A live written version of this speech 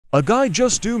A guy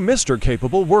just do Mr.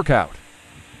 Capable workout.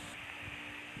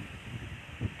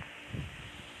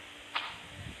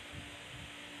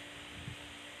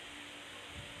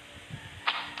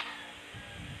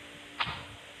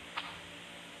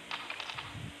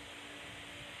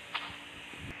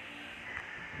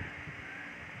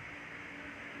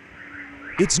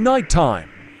 It's night time.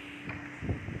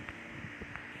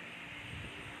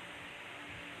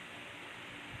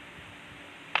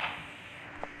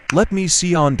 Let me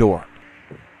see on door.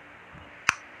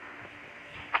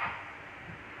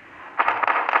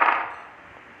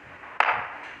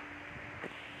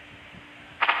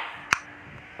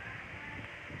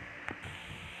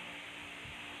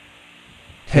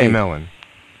 Hey, Melon.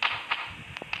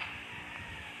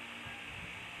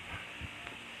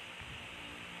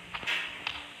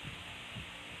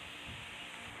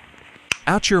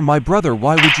 Oucher, my brother,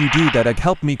 why would you do that?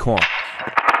 Help me, corn.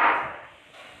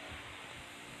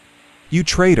 You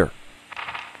traitor.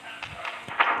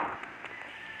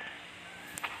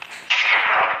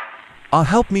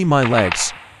 Help me, my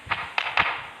legs.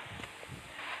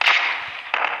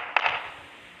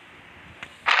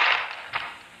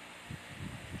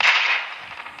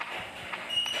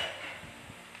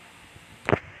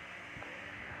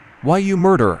 Why, you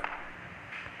murderer?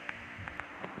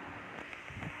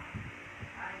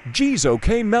 Geez,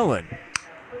 okay, Melon.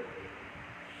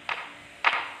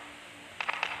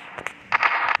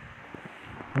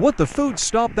 What the food?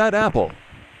 Stop that apple.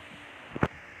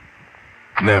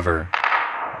 Never.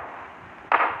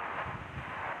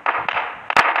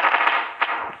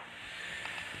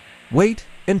 Wait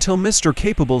until Mr.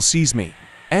 Capable sees me,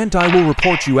 and I will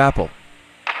report you, apple.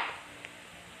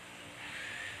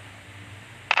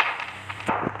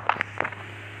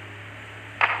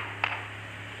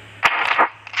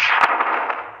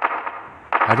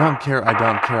 I don't care, I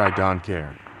don't care, I don't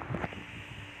care.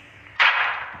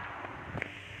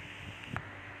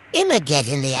 I'ma get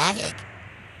in the attic.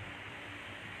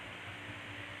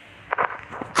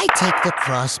 I take the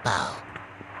crossbow.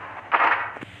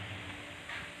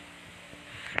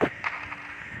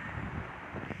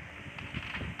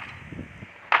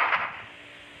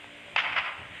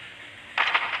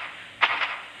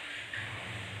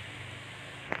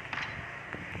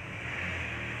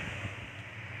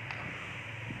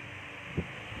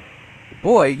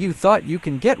 Boy, you thought you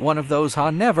can get one of those,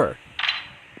 huh? Never.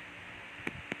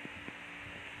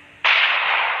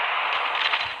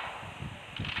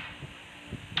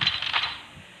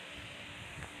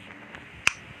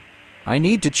 I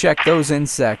need to check those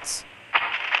insects.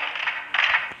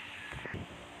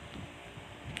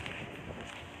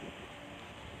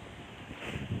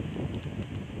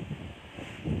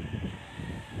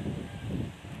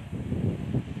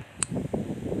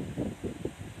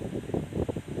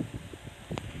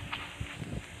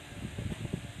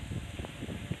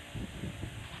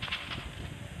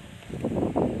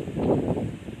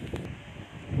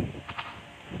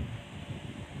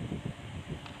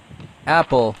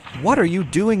 Apple, what are you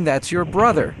doing? That's your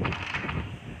brother.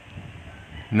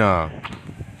 No.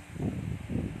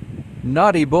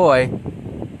 Naughty boy.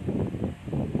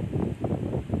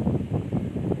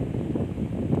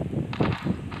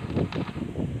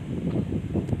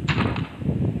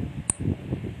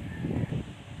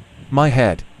 My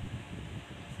head.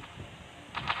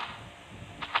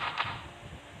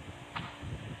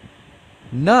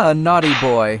 Nah, naughty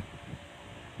boy.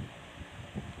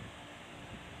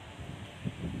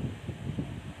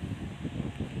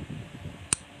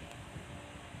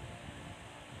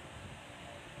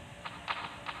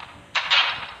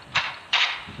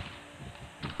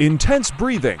 Intense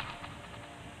breathing.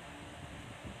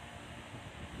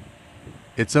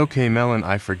 It's okay, Melon,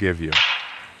 I forgive you.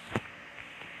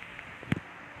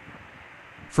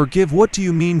 Forgive? What do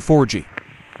you mean, Forgy?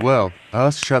 Well,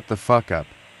 shut the fuck up.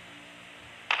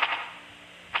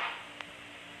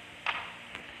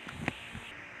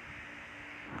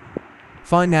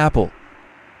 Fine, apple.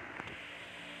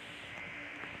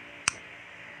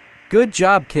 Good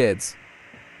job, kids.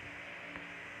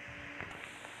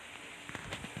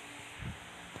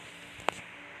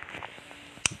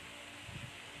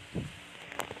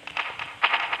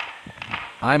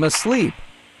 I'm asleep.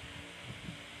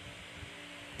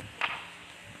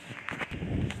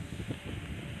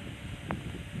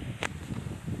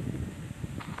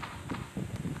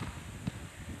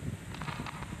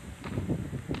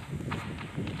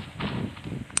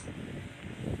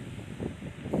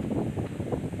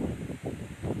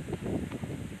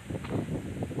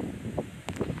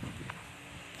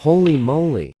 Holy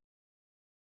moly.